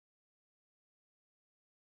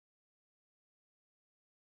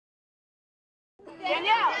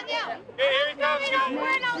Danielle. Here he comes.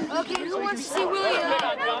 Okay, who wants to see William?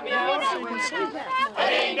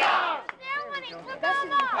 Alinga.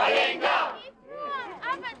 Alinga.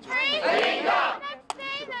 Up a tree. Alinga. Next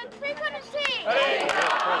day, the tree couldn't see. Alinga.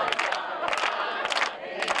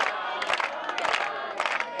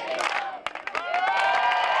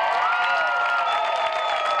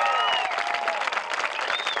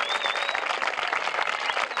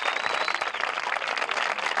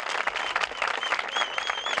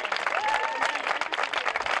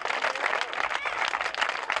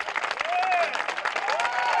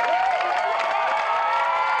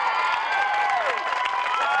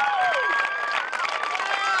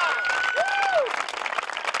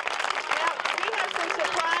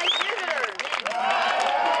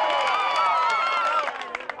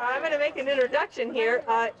 Introduction here.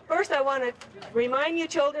 First, I want to remind you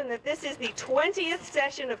children that this is the 20th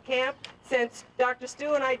session of camp since Dr.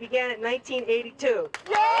 Stu and I began in 1982.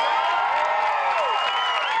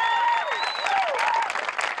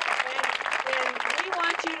 And we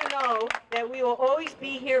want you to know that we will always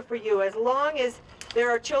be here for you. As long as there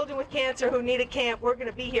are children with cancer who need a camp, we're going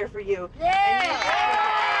to be here for you.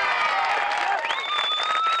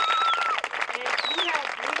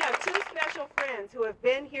 Who have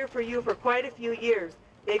been here for you for quite a few years.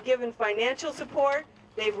 They've given financial support,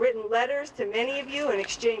 they've written letters to many of you and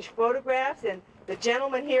exchanged photographs, and the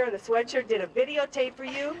gentleman here in the sweatshirt did a videotape for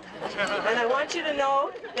you. And I want you to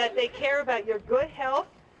know that they care about your good health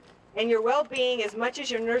and your well-being as much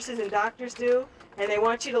as your nurses and doctors do, and they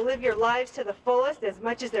want you to live your lives to the fullest as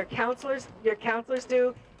much as your counselors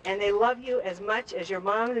do, and they love you as much as your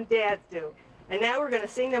moms and dads do. And now we're going to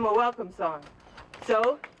sing them a welcome song.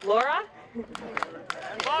 So, Laura? And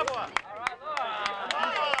Barbara.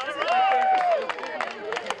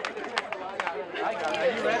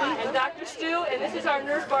 And Dr. Stu, and this is our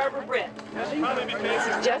nurse Barbara Britt. This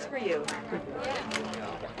is just for you.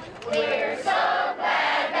 We're so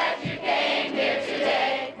glad that you came here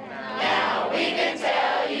today. Now we can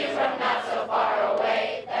tell you from not so far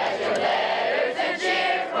away that your letters and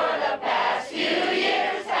cheer for the past few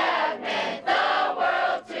years have meant the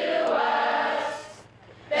world to us.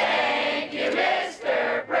 Thank you,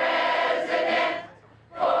 Mr. President,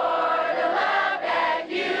 for the love that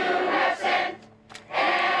you have sent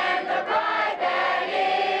and the pride that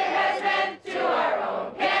it has meant to our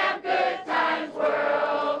own Camp Good Times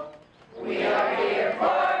world. We are here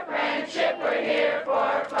for friendship, we're here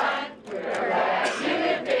for fun. We're glad you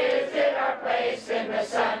could visit our place in the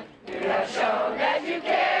sun. You have shown that you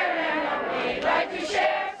care, and we'd like to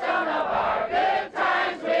share some of our good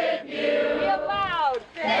times with you. Real loud.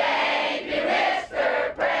 Thank you,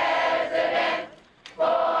 Mr. President, for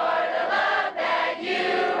the love that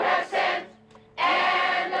you have sent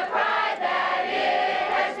and the pride that it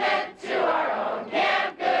has meant to our own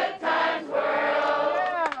Camp Good Times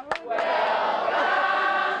world.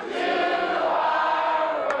 Welcome to our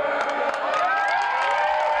world.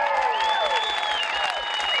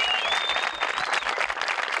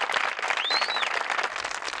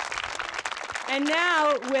 And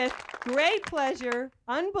now, with great pleasure,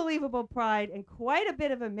 unbelievable pride, and quite a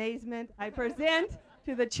bit of amazement, I present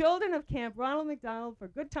to the children of Camp Ronald McDonald for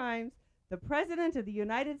Good Times, the President of the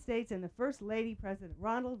United States and the First Lady, President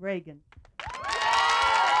Ronald Reagan.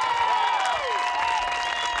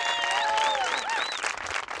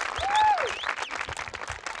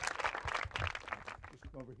 Just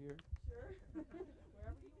come over here. Sure.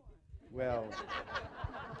 Wherever you want. Well,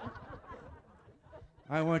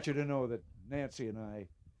 I want you to know that Nancy and I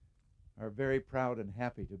are very proud and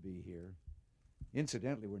happy to be here.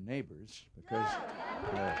 Incidentally, we're neighbors because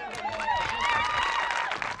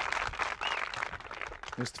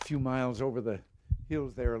just a few miles over the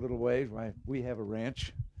hills there a little ways, we have a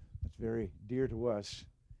ranch that's very dear to us.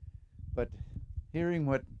 But hearing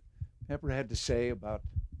what Pepper had to say about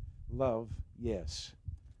love, yes,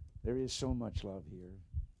 there is so much love here,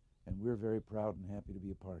 and we're very proud and happy to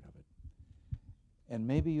be a part of it. And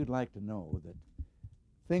maybe you'd like to know that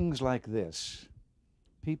things like this,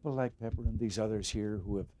 people like Pepper and these others here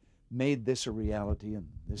who have made this a reality in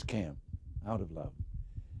this camp out of love,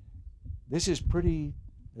 this is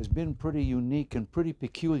has been pretty unique and pretty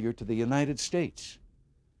peculiar to the United States.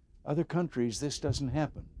 Other countries, this doesn't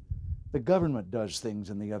happen. The government does things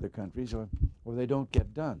in the other countries or they don't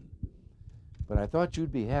get done. But I thought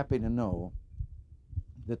you'd be happy to know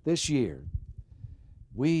that this year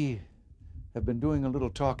we have been doing a little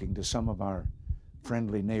talking to some of our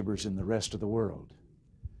friendly neighbors in the rest of the world.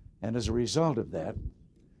 And as a result of that,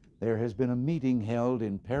 there has been a meeting held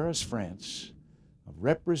in Paris, France, of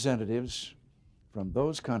representatives from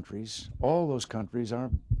those countries. All those countries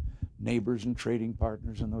are neighbors and trading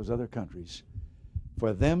partners in those other countries,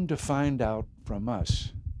 for them to find out from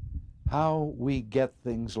us how we get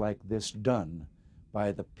things like this done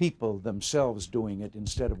by the people themselves doing it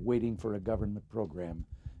instead of waiting for a government program.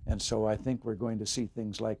 And so I think we're going to see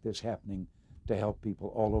things like this happening to help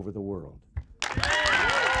people all over the world.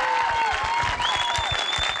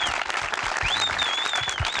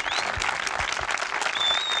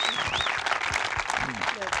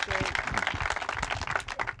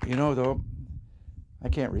 You know, though, I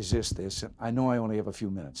can't resist this. I know I only have a few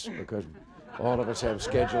minutes because all of us have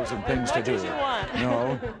schedules and things to do.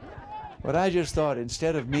 No, but I just thought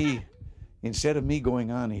instead of me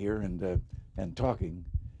going on here and talking,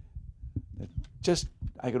 just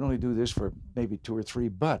I could only do this for maybe 2 or 3.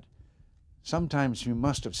 But sometimes you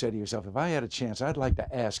must have said to yourself, if I had a chance, I'd like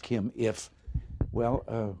to ask him if.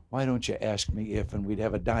 Well, why don't you ask me if, and we'd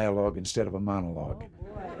have a dialogue instead of a monologue.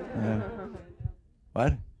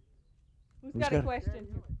 What? Who's got a question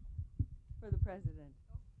for the president?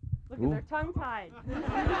 Look, Who? they're tongue-tied.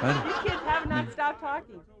 These kids have not stopped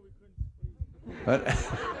talking. What?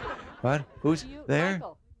 What? Who's there?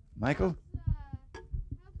 Michael. Michael?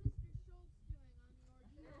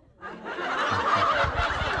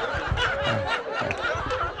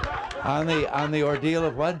 On the ordeal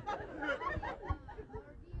of what?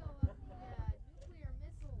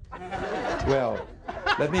 Well,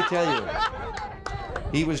 let me tell you,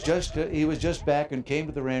 he was just back and came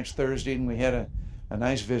to the ranch Thursday, and we had a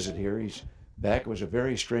nice visit here. He's back. It was a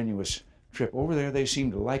very strenuous trip. Over there, they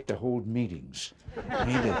seem to like to hold meetings.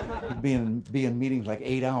 He'd be in meetings like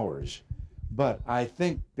 8 hours. But I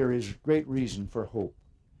think there is great reason for hope.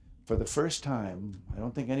 For the first time, I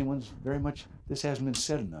don't think anyone's very much, this hasn't been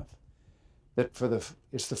said enough, that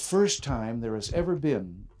it's the first time there has ever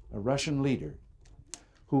been a Russian leader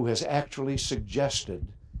who has actually suggested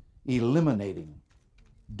eliminating,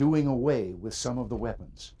 doing away with some of the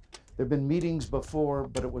weapons. There have been meetings before,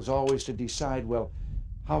 but it was always to decide, well,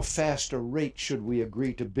 how fast a rate should we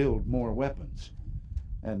agree to build more weapons?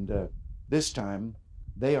 And this time,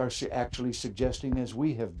 they are actually suggesting, as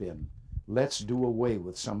we have been, let's do away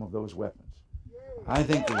with some of those weapons. I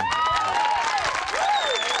think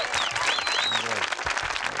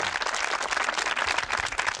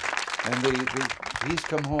he's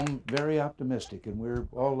come home very optimistic, and we're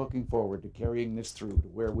all looking forward to carrying this through to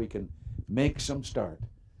where we can make some start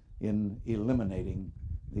in eliminating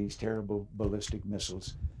these terrible ballistic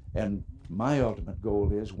missiles. And my ultimate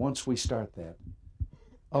goal is, once we start that,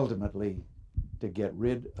 ultimately to get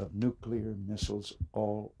rid of nuclear missiles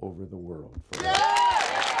all over the world.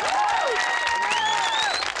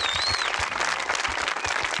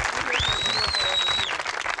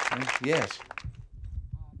 Yes.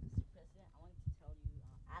 Mr. President, I wanted to tell you,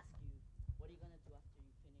 ask you, what are you going to do after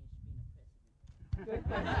you finish being a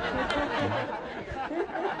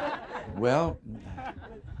president? Well,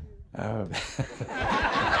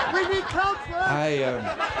 We need counselors!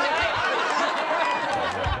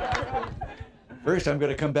 First, I'm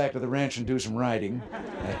going to come back to the ranch and do some riding.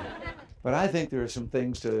 But I think there are some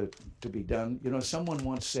things to be done. You know, someone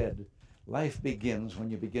once said, life begins when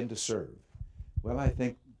you begin to serve. Well, I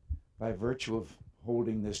think by virtue of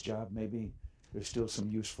holding this job, maybe there's still some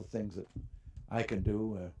useful things that I can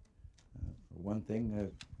do. For one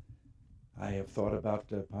thing, I have thought about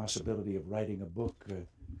the possibility of writing a book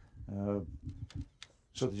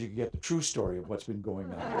so that you can get the true story of what's been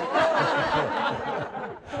going on.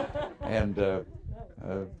 And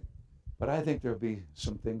but I think there'll be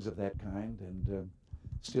some things of that kind, and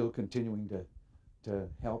still continuing to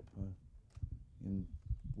help in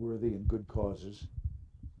worthy and good causes.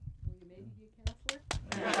 Will you maybe be a counselor?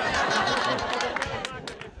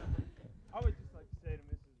 I would just like to say to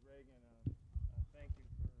Mrs. Reagan, thank you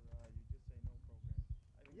for you Just Say No program.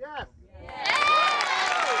 Yes.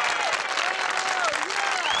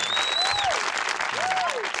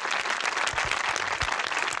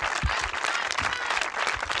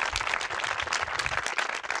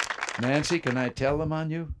 Nancy, can I tell them on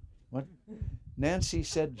you? What? Nancy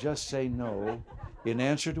said, just say no, in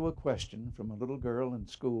answer to a question from a little girl in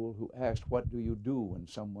school who asked, what do you do when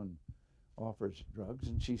someone offers drugs?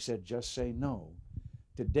 And she said, just say no.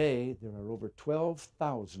 Today, there are over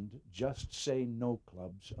 12,000 Just Say No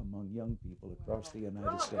clubs among young people across the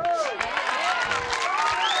United States.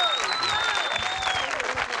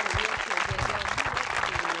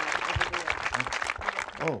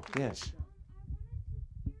 Oh, yes.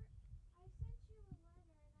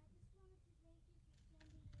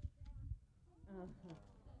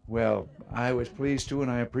 Well, I was pleased to,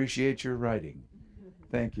 and I appreciate your writing.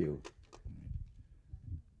 Thank you.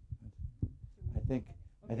 I think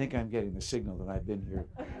I think I'm getting the signal that I've been here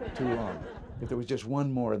too long. If there was just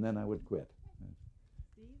one more, and then I would quit.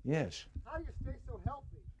 Yes. How do you stay so healthy?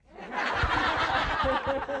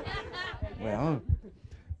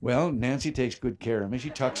 Well, Nancy takes good care of me. She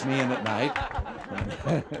tucks me in at night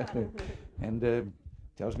and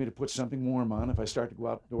tells me to put something warm on if I start to go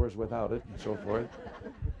outdoors without it and so forth.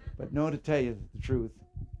 But no, to tell you the truth,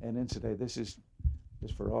 and incidentally, this is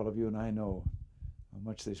just for all of you, and I know how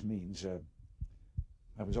much this means.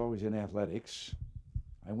 I was always in athletics.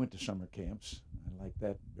 I went to summer camps. I like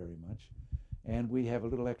that very much. And we have a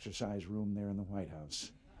little exercise room there in the White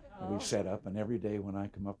House that we've set up, and every day when I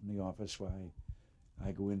come up in the office,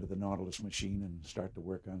 I go into the Nautilus machine and start to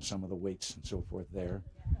work on some of the weights and so forth there,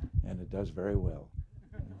 and it does very well.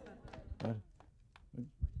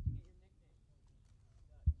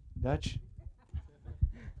 Dutch?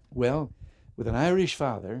 Well, with an Irish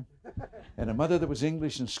father and a mother that was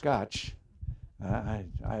English and Scotch,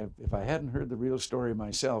 if I hadn't heard the real story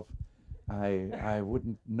myself, I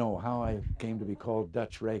wouldn't know how I came to be called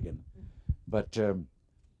Dutch Reagan. But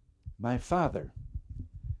my father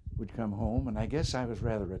would come home, and I guess I was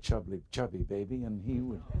rather a chubby baby, and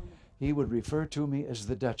he would refer to me as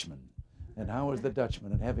the Dutchman. And I was the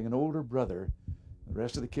Dutchman, and having an older brother, the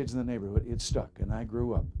rest of the kids in the neighborhood, it stuck, and I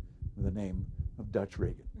grew up with the name of Dutch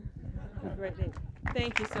Reagan. Great name.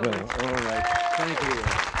 Thank you so Well, much. all right. Thank you.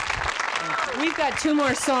 We've got 2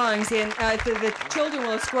 more songs, and the children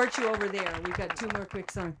will escort you over there. We've got 2 more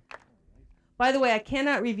quick songs. By the way, I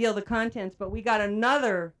cannot reveal the contents, but we got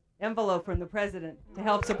another envelope from the president to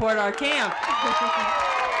help support our camp.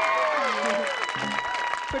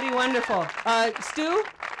 Pretty wonderful. Stu?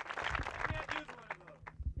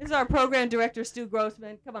 This is our program director, Stu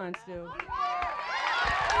Grossman. Come on, Stu.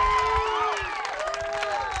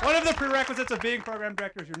 One of the prerequisites of being program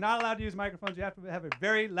director is you're not allowed to use microphones. You have to have a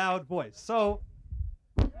very loud voice. So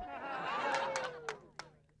we have a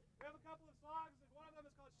couple of songs, and one of them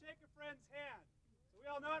is called Shake a Friend's Hand. So we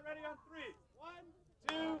all know it. Ready on 3. 1,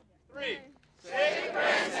 2, 3. Shake a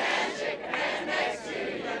friend's hand, shake a hand next to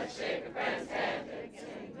you. Shake a friend's hand and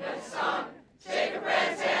sing this song. Shake a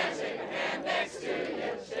friend's hand, shake a hand next to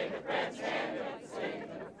you. Shake a friend's hand and sing.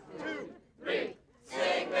 2, 3.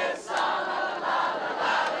 Sing this song. La la la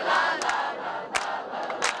la la la la la la la la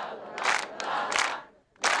la.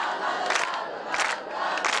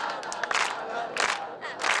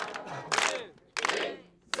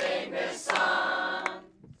 Sing this song.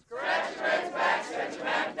 Scratch your friend's back, stretch your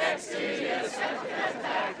back next to you. Scratch your friend's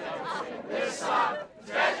back, sing this song.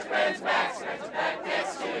 Scratch your friend's back, scratch your back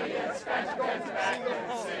next to you. Scratch your friend's back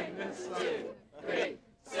and sing this song. 2, 3.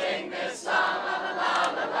 Sing this song. La la la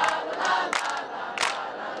la la la la.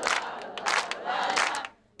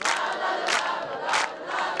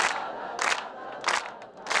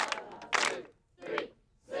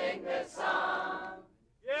 Sing this song.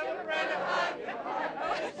 Give a friend a hug. Give a friend a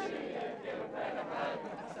hug. Give a friend a hug.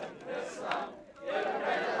 Sing this song. Give a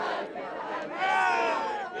friend a hug. Give a friend a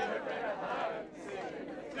hug. Give a friend a hug. Sing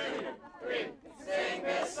 2, 3. Sing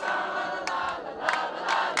this song. La la la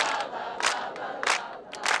la la la la la la la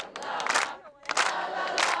la la.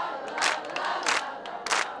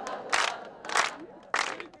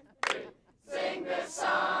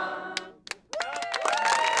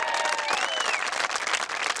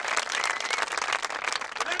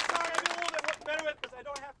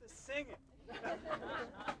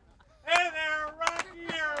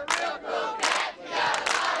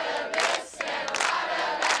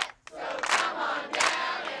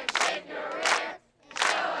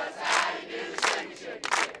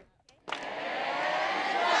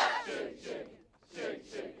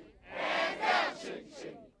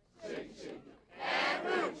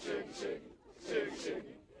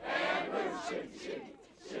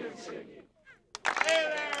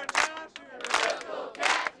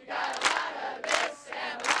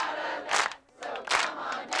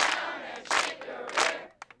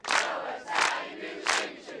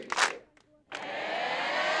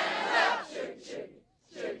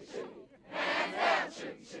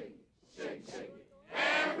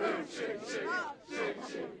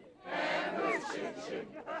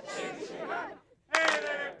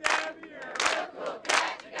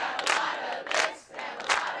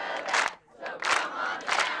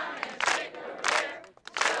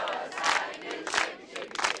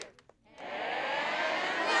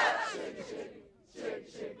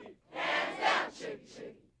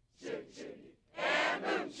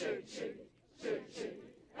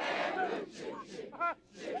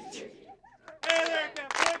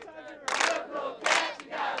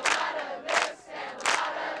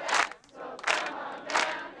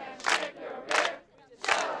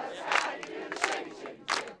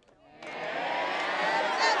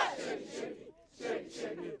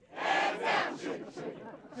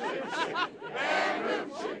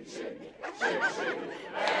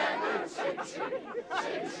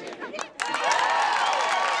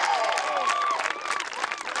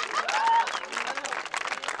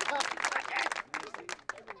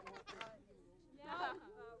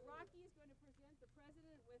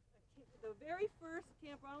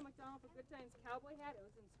 that. It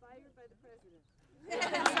was inspired by the president.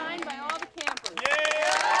 And signed by all the campers.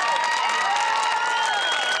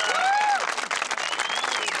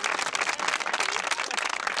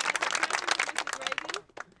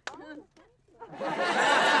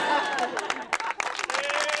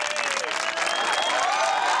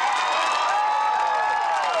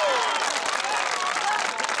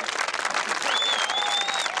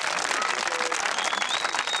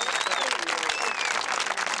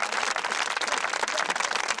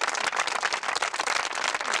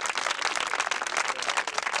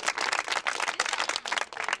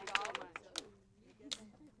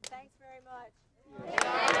 Thanks very much.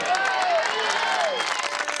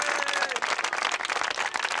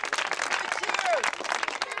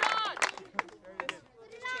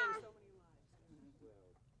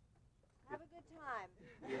 Have a good time.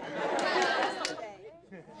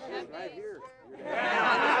 Right here.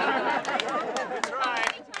 That's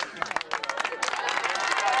right.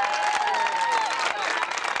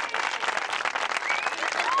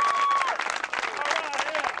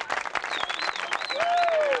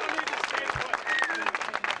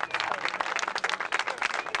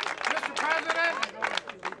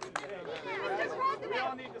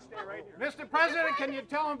 Mr. President, can you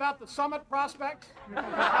tell him about the summit prospects? Let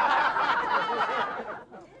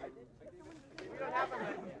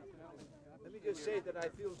me just say that I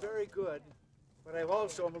feel very good, but I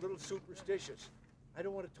also am a little superstitious. I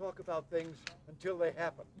don't want to talk about things until they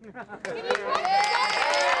happen.